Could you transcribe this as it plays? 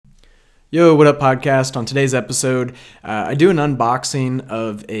Yo, what up, podcast? On today's episode, I do an unboxing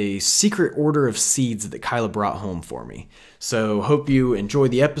of a secret order of seeds that Kyla brought home for me. So hope you enjoy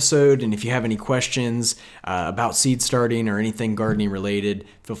the episode, and if you have any questions about seed starting or anything gardening related,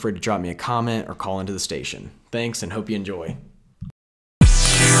 feel free to drop me a comment or call into the station. Thanks, and hope you enjoy.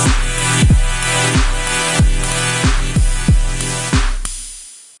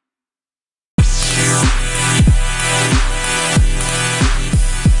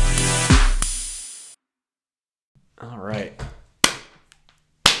 All right.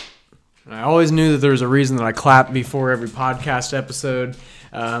 I always knew that there was a reason that I clap before every podcast episode,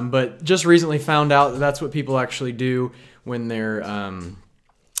 but just recently found out that that's what people actually do when they're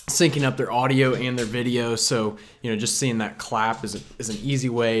syncing up their audio and their video. So, just seeing that clap is an easy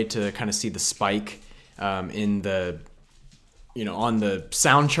way to kind of see the spike in the, on the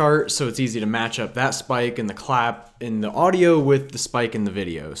sound chart. So it's easy to match up that spike and the clap in the audio with the spike in the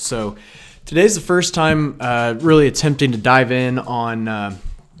video. So today's the first time really attempting to dive in on a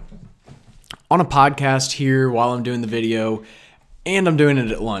podcast here while I'm doing the video, and I'm doing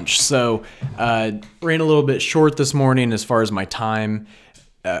it at lunch. So ran a little bit short this morning as far as my time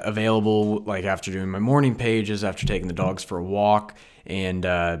available, like after doing my morning pages, after taking the dogs for a walk, and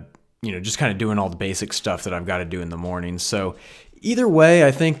just kind of doing all the basic stuff that I've got to do in the morning. So either way,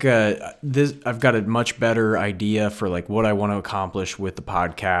 I think I've got a much better idea for like what I want to accomplish with the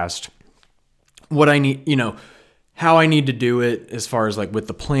podcast, what I need, how I need to do it as far as like with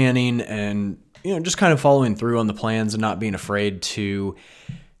the planning and, just kind of following through on the plans and not being afraid to,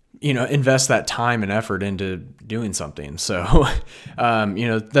 invest that time and effort into doing something. So,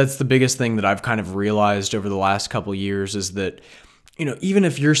 that's the biggest thing that I've kind of realized over the last couple of years is that, even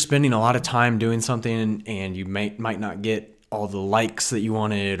if you're spending a lot of time doing something and you might not get all the likes that you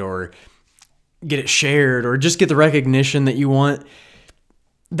wanted or get it shared or just get the recognition that you want,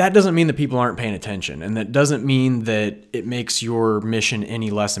 that doesn't mean that people aren't paying attention, and that doesn't mean that it makes your mission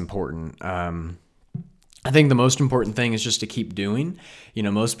any less important. I think the most important thing is just to keep doing.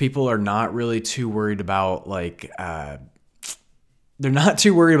 Most people are not really too worried about they're not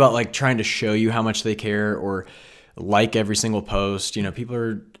too worried about like trying to show you how much they care or like every single post.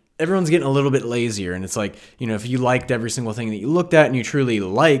 Everyone's getting a little bit lazier, and it's like, if you liked every single thing that you looked at and you truly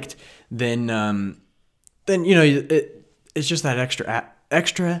liked, then it's just that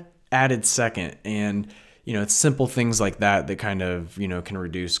extra added second. And it's simple things like that kind of can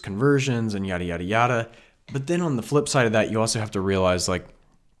reduce conversions and yada yada yada. But then on the flip side of that, you also have to realize like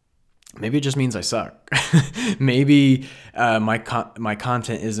maybe it just means I suck. Maybe my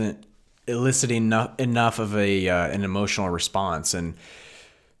content isn't eliciting enough of an emotional response. And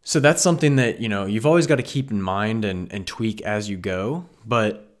so that's something that you've always got to keep in mind and tweak as you go.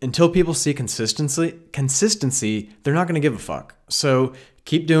 But until people see consistency, they're not going to give a fuck. So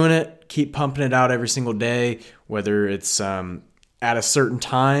keep doing it, keep pumping it out every single day, whether it's at a certain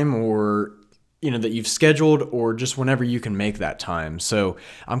time or, that you've scheduled, or just whenever you can make that time. So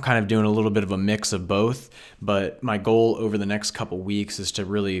I'm kind of doing a little bit of a mix of both, but my goal over the next couple weeks is to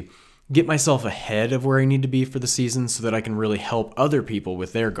really get myself ahead of where I need to be for the season so that I can really help other people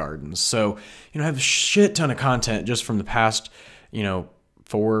with their gardens. So, I have a shit ton of content just from the past,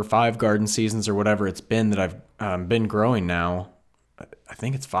 4 or 5 garden seasons or whatever it's been that I've been growing now. I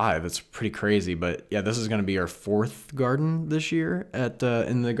think it's 5. It's pretty crazy, but yeah, this is going to be our 4th garden this year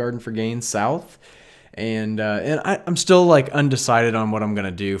in the Garden for Gain South, and I'm still like undecided on what I'm going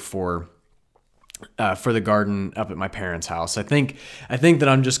to do for the garden up at my parents' house. I think that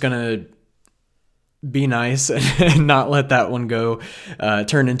I'm just going to be nice and not let that one go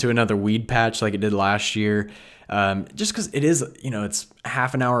turn into another weed patch like it did last year. Just because it is, it's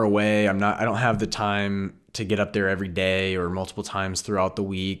half an hour away. I don't have the time to get up there every day or multiple times throughout the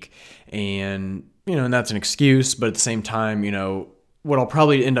week. And, and that's an excuse. But at the same time, what I'll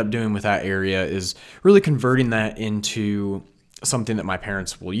probably end up doing with that area is really converting that into something that my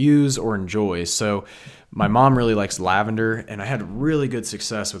parents will use or enjoy. So my mom really likes lavender, and I had really good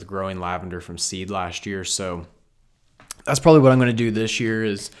success with growing lavender from seed last year. So that's probably what I'm going to do this year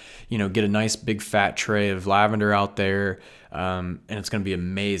is, get a nice big fat tray of lavender out there. And it's going to be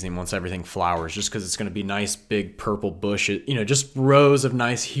amazing once everything flowers, just because it's going to be nice big purple bushes, just rows of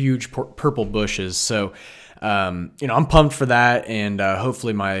nice huge purple bushes. So, I'm pumped for that, and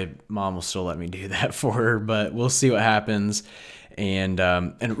hopefully my mom will still let me do that for her, but we'll see what happens. And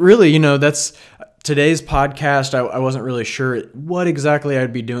really, that's today's podcast. I wasn't really sure what exactly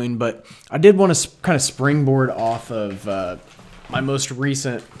I'd be doing, but I did want to kind of springboard off of my most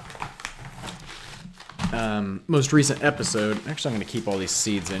recent episode. Actually, I'm going to keep all these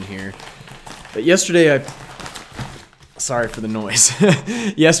seeds in here. But yesterday I Sorry for the noise.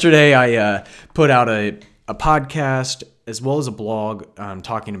 Yesterday, I put out a podcast as well as a blog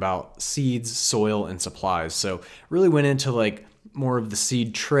talking about seeds, soil, and supplies. So really went into like more of the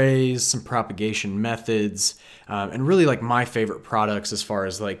seed trays, some propagation methods, and really like my favorite products as far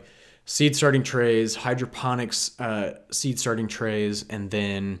as like seed starting trays, hydroponics seed starting trays, and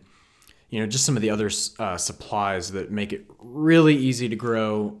then just some of the other supplies that make it really easy to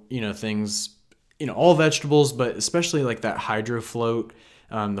grow, things, all vegetables, but especially like that hydro float,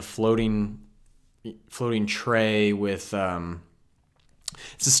 the floating tray with, it's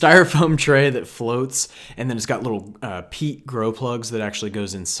a styrofoam tray that floats, and then it's got little peat grow plugs that actually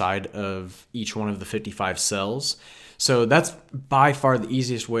goes inside of each one of the 55 cells. So that's by far the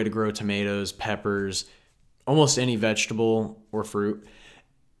easiest way to grow tomatoes, peppers, almost any vegetable or fruit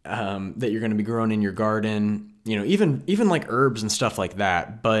that you're going to be growing in your garden, even like herbs and stuff like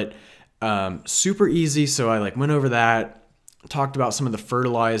that. But super easy. So I like went over that, talked about some of the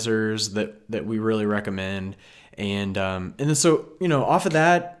fertilizers that we really recommend. And then so, off of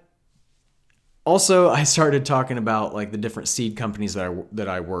that, also I started talking about like the different seed companies that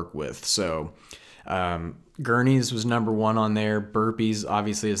I work with. So Gurney's was number one on there. Burpees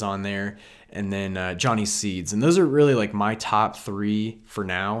obviously is on there. And then Johnny's Seeds. And those are really like my top three for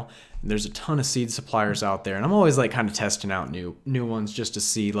now. There's a ton of seed suppliers out there. And I'm always like kind of testing out new ones just to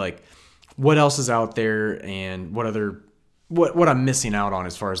see like what else is out there and what I'm missing out on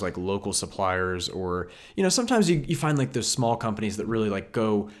as far as like local suppliers, or, sometimes you find like those small companies that really like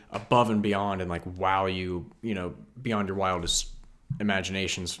go above and beyond and like wow you, beyond your wildest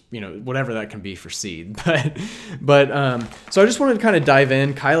imaginations, whatever that can be for seed. But so I just wanted to kind of dive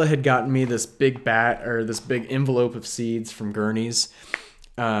in. Kyla had gotten me this big envelope of seeds from Gurney's.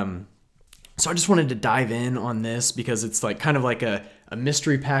 So I just wanted to dive in on this because it's like kind of like a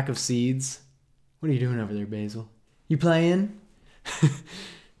mystery pack of seeds. What are you doing over there, Basil? You playing?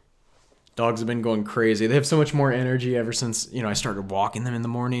 Dogs have been going crazy. They have so much more energy ever since, I started walking them in the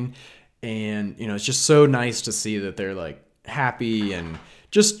morning. And, it's just so nice to see that they're like happy and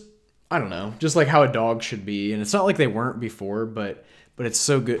just, I don't know, just like how a dog should be. And it's not like they weren't before, but it's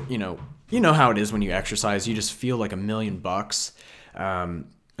so good. You know how it is when you exercise, you just feel like $1,000,000.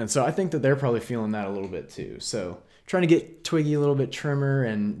 And so I think that they're probably feeling that a little bit too. So trying to get Twiggy a little bit trimmer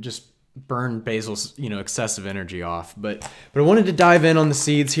and just burn Basil's, excessive energy off. But I wanted to dive in on the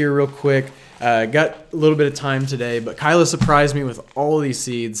seeds here real quick. Got a little bit of time today, but Kyla surprised me with all of these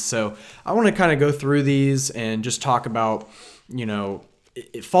seeds. So I want to kind of go through these and just talk about,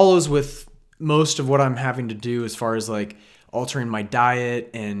 it follows with most of what I'm having to do as far as like altering my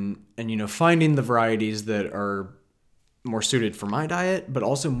diet and finding the varieties that are more suited for my diet, but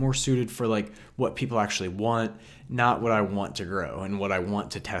also more suited for like what people actually want, not what I want to grow and what I want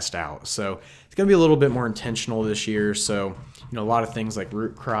to test out. So it's going to be a little bit more intentional this year. So, a lot of things like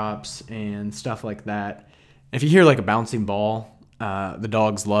root crops and stuff like that. If you hear like a bouncing ball, the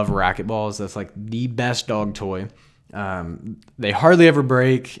dogs love racquetballs. That's like the best dog toy. They hardly ever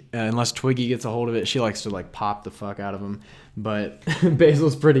break unless Twiggy gets a hold of it. She likes to like pop the fuck out of them, but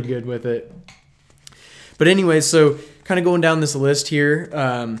Basil's pretty good with it. But anyway, so kind of going down this list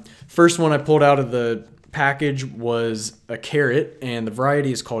here. First one I pulled out of the package was a carrot, and the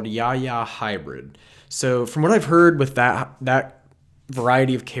variety is called Yaya Hybrid. So from what I've heard with that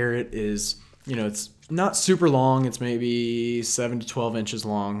variety of carrot is, it's not super long. It's maybe 7 to 12 inches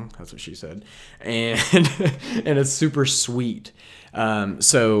long. That's what she said. And and it's super sweet.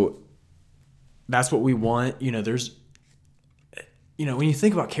 So that's what we want. There's, when you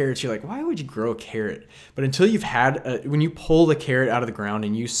think about carrots, you're like, why would you grow a carrot? But until you've had, when you pull the carrot out of the ground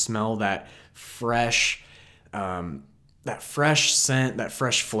and you smell that fresh scent, that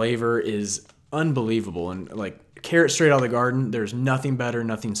fresh flavor is unbelievable. And like carrot straight out of the garden, there's nothing better,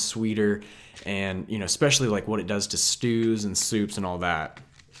 nothing sweeter. And, especially like what it does to stews and soups and all that.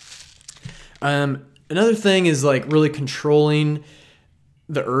 Another thing is like really controlling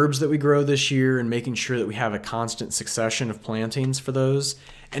the herbs that we grow this year and making sure that we have a constant succession of plantings for those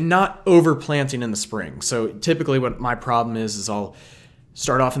and not over planting in the spring. So typically what my problem is I'll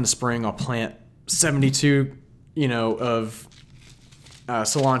start off in the spring, I'll plant 72, of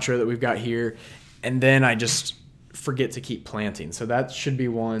cilantro that we've got here. And then I just forget to keep planting. So that should be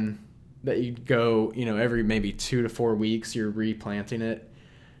one that you go, every maybe 2 to 4 weeks, you're replanting it.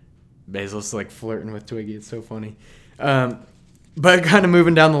 Basil's like flirting with Twiggy. It's so funny. But kind of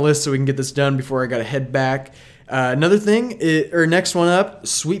moving down the list so we can get this done before I got to head back. Another thing, next one up,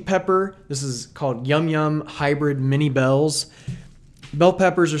 sweet pepper. This is called Yum Yum Hybrid Mini Bells. Bell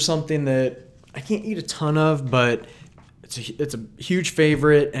peppers are something that I can't eat a ton of, but it's a huge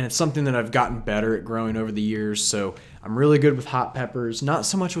favorite, and it's something that I've gotten better at growing over the years. So I'm really good with hot peppers, not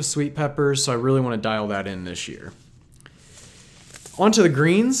so much with sweet peppers, so I really want to dial that in this year. On to the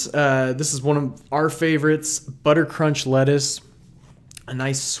greens. This is one of our favorites, Butter Crunch lettuce. A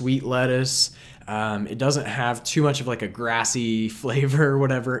nice sweet lettuce. It doesn't have too much of like a grassy flavor or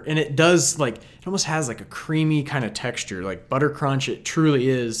whatever. And it does like, it almost has like a creamy kind of texture. Like Butter Crunch, it truly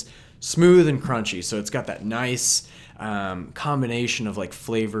is smooth and crunchy. So it's got that nice combination of like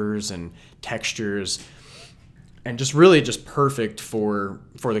flavors and textures, and just really just perfect for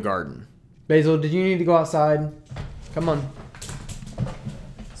the garden. Basil, did you need to go outside? Come on.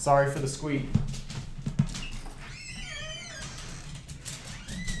 Sorry for the squeak.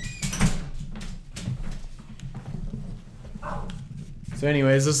 So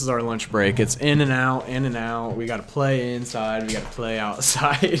anyways, this is our lunch break. It's in and out, in and out. We got to play inside. We got to play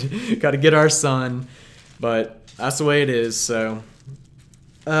outside. Got to get our sun. But that's the way it is. So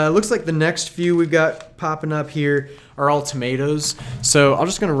looks like the next few we've got popping up here are all tomatoes. So I'm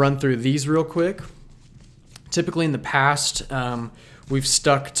just going to run through these real quick. Typically in the past, we've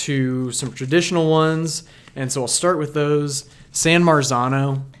stuck to some traditional ones. And so I'll start with those. San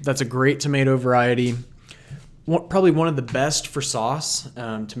Marzano, that's a great tomato variety. Probably one of the best for sauce,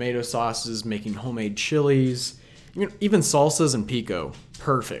 tomato sauces, making homemade chilies, even salsas and pico,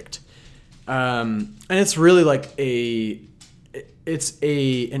 perfect. And it's really like an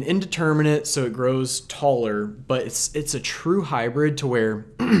indeterminate, so it grows taller, but it's a true hybrid to where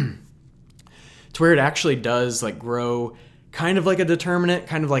it actually does like grow kind of like a determinate,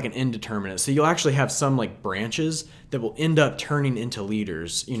 kind of like an indeterminate. So you'll actually have some like branches that will end up turning into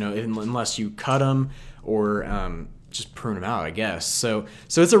leaders, unless you cut them or just prune them out, I guess. So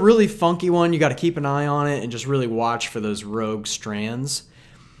it's a really funky one. You got to keep an eye on it and just really watch for those rogue strands.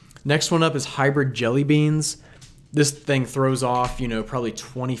 Next one up is hybrid jelly beans. This thing throws off, probably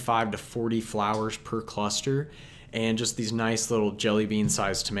 25 to 40 flowers per cluster, and just these nice little jelly bean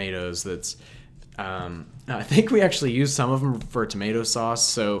sized tomatoes. That's I think we actually use some of them for tomato sauce,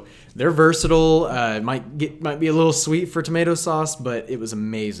 so they're versatile. Might be a little sweet for tomato sauce, but it was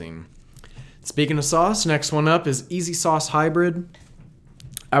amazing. Speaking of sauce, next one up is Easy Sauce Hybrid.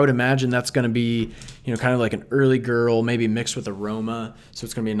 I would imagine that's going to be, kind of like an early girl, maybe mixed with aroma. So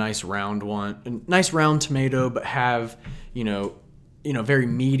it's going to be a nice round one, a nice round tomato, but have, very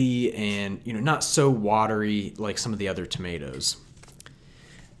meaty and, not so watery like some of the other tomatoes.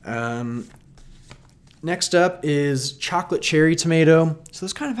 Next up is chocolate cherry tomato. So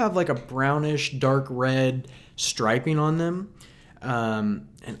those kind of have like a brownish, dark red striping on them. And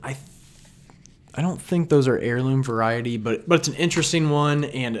I don't think those are heirloom variety, but it's an interesting one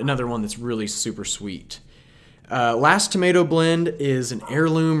and another one that's really super sweet. Last tomato blend is an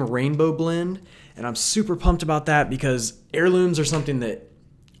heirloom rainbow blend, and I'm super pumped about that because heirlooms are something that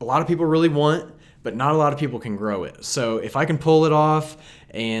a lot of people really want, but not a lot of people can grow it. So if I can pull it off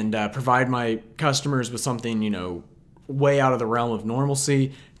and provide my customers with something, way out of the realm of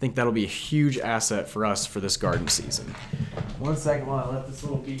normalcy, I think that'll be a huge asset for us for this garden season. One second while I let this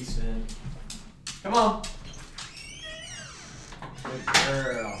little beast in. Come on. Good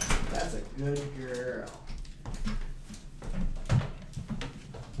girl. That's a good girl.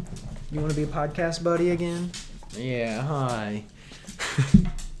 You want to be a podcast buddy again? Yeah, hi.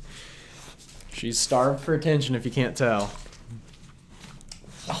 She's starved for attention if you can't tell.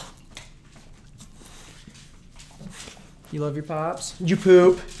 Oh. You love your pops? Did you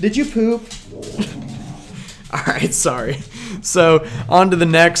poop? Did you poop? All right, sorry. So on to the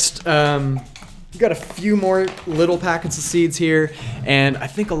next. We've got a few more little packets of seeds here, and I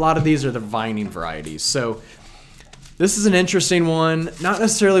think a lot of these are the vining varieties. So this is an interesting one, not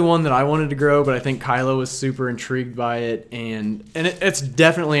necessarily one that I wanted to grow, but I think Kylo was super intrigued by it, and it's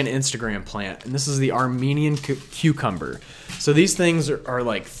definitely an Instagram plant, and this is the Armenian cucumber. So these things are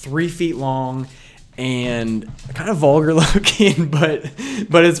like 3 feet long and kind of vulgar looking, but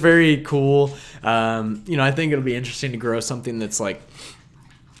it's very cool. I think it'll be interesting to grow something that's like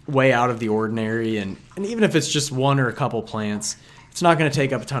way out of the ordinary, and even if it's just one or a couple plants, it's not going to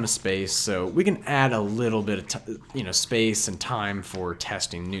take up a ton of space, so we can add a little bit of space and time for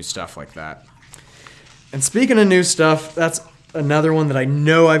testing new stuff like that. And speaking of new stuff, that's another one that I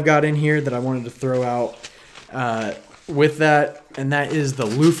know I've got in here that I wanted to throw out with that, and that is the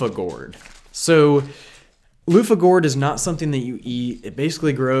loofah gourd. So loofah gourd is not something that you eat. It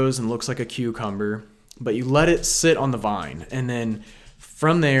basically grows and looks like a cucumber, but you let it sit on the vine, and then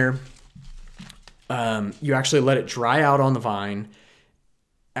from there, you actually let it dry out on the vine.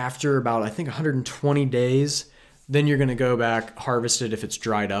 After about, I think, 120 days, then you're going to go back, harvest it if it's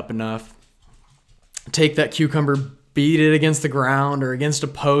dried up enough. Take that cucumber, beat it against the ground or against a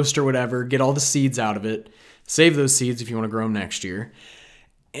post or whatever, get all the seeds out of it, Save those seeds if you want to grow them next year.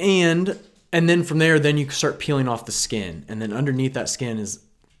 And then from there, then you start peeling off the skin. And then underneath that skin is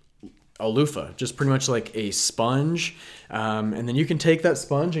a loofah, just pretty much like a sponge. And then you can take that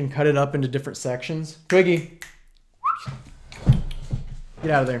sponge and cut it up into different sections. Twiggy,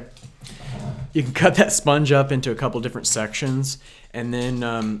 get out of there. You can cut that sponge up into a couple different sections. And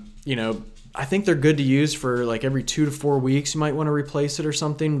then, you know, I think they're good to use for like every 2 to 4 weeks. You might want to replace it or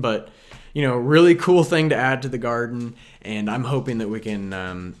something. But, you know, really cool thing to add to the garden. And I'm hoping that we can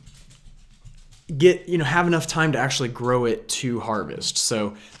have enough time to actually grow it to harvest.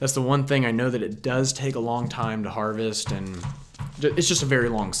 So that's the one thing. I know that it does take a long time to harvest, and it's just a very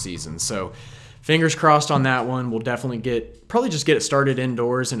long season. So fingers crossed on that one. We'll definitely probably just get it started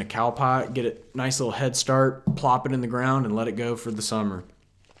indoors in a cow pot, get it nice little head start, plop it in the ground, and let it go for the summer.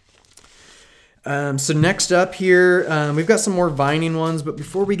 So next up here, we've got some more vining ones, but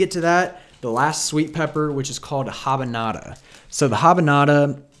before we get to that, the last sweet pepper, which is called a habanada. So the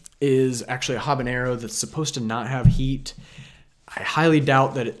habanada is actually a habanero that's supposed to not have heat. I highly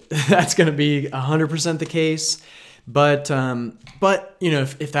doubt that that's going to be 100% the case. But you know,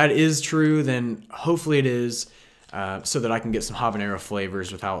 if that is true, then hopefully it is, so that I can get some habanero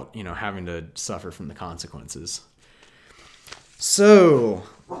flavors without, you know, having to suffer from the consequences. So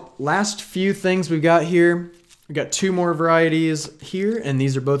last few things we've got here. We've got 2 more varieties here, and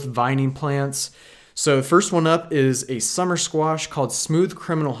these are both vining plants. So the first one up is a summer squash called Smooth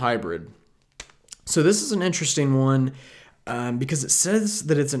Criminal Hybrid. So this is an interesting one because it says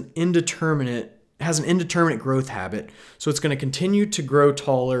that it's has an indeterminate growth habit. So it's going to continue to grow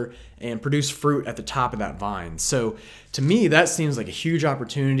taller and produce fruit at the top of that vine. So to me, that seems like a huge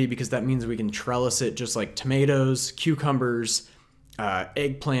opportunity because that means we can trellis it just like tomatoes, cucumbers,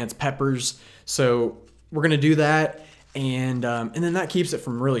 eggplants, peppers. So we're going to do that. And then that keeps it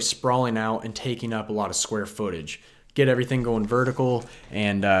from really sprawling out and taking up a lot of square footage. Get everything going vertical,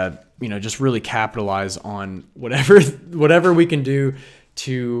 and you know, just really capitalize on whatever we can do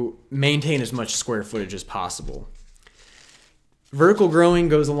to maintain as much square footage as possible. Vertical growing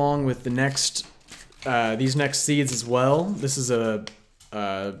goes along with these next seeds as well. This is a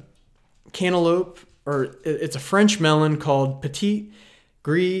cantaloupe, or it's a French melon called Petit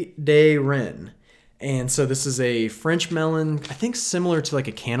Gris de Rennes. And so this is a French melon, I think similar to like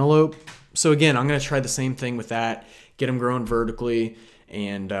a cantaloupe. So again, I'm going to try the same thing with that, get them growing vertically,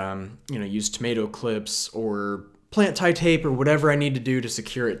 and you know, use tomato clips or plant tie tape or whatever I need to do to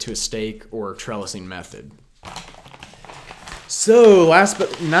secure it to a stake or trellising method. So last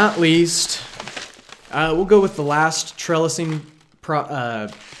but not least, we'll go with the last trellising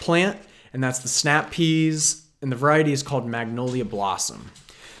plant, and that's the snap peas, and the variety is called Magnolia Blossom.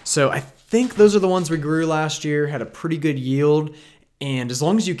 So I think those are the ones we grew last year, had a pretty good yield, and as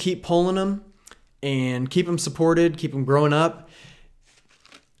long as you keep pulling them and keep them supported, keep them growing up,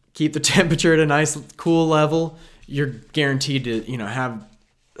 keep the temperature at a nice cool level, you're guaranteed to, you know, have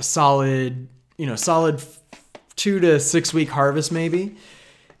a solid 2 to 6 week harvest maybe.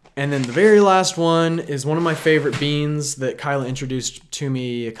 And then the very last one is one of my favorite beans that Kyla introduced to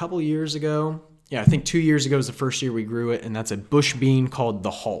me a couple years ago. Yeah, I think 2 years ago was the first year we grew it, and that's a bush bean called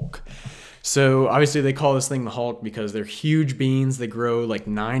the Hulk. So obviously they call this thing the Hulk because they're huge beans. They grow like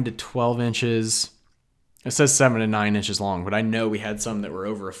 9 to 12 inches. It says 7 to 9 inches long, but I know we had some that were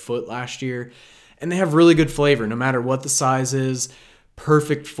over a foot last year. And they have really good flavor no matter what the size is.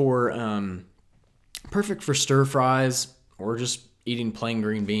 Perfect for stir fries or just eating plain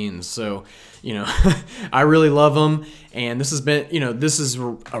green beans. So, you know, I really love them. And this is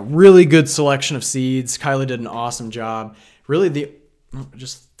a really good selection of seeds. Kyla did an awesome job. Really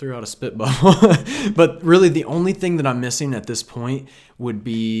just threw out a spit bubble. But really the only thing that I'm missing at this point would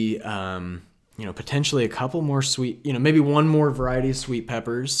be, potentially a couple more maybe one more variety of sweet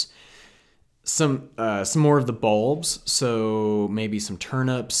peppers, some more of the bulbs. So maybe some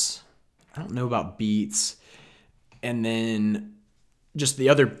turnips. I don't know about beets. And then just the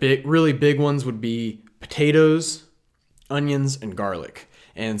other really big ones would be potatoes, onions, and garlic.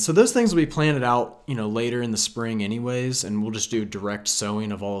 And so those things will be planted out, later in the spring anyways, and we'll just do direct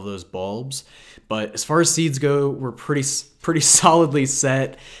sowing of all of those bulbs. But as far as seeds go, we're pretty solidly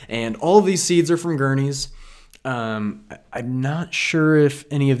set, and all of these seeds are from Gurney's. I'm not sure if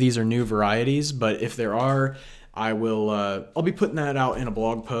any of these are new varieties, but if there are, I'll be putting that out in a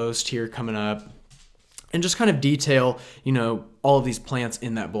blog post here coming up, and just kind of detail, all of these plants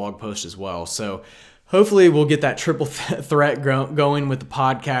in that blog post as well. So hopefully we'll get that triple threat going with the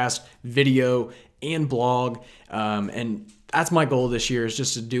podcast, video, and blog. And that's my goal this year, is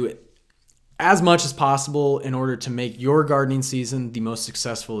just to do it as much as possible in order to make your gardening season the most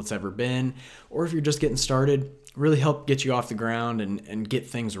successful it's ever been. Or if you're just getting started, really help get you off the ground and get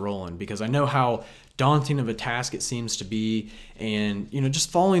things rolling, because I know how daunting of a task it seems to be. And,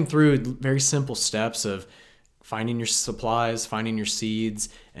 just following through very simple steps of finding your supplies, finding your seeds,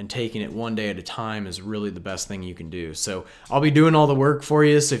 and taking it one day at a time is really the best thing you can do. So I'll be doing all the work for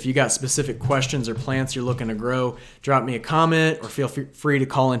you. So if you got specific questions or plants you're looking to grow, drop me a comment or feel free to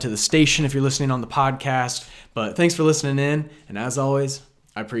call into the station if you're listening on the podcast. But thanks for listening in. And as always,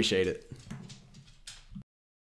 I appreciate it.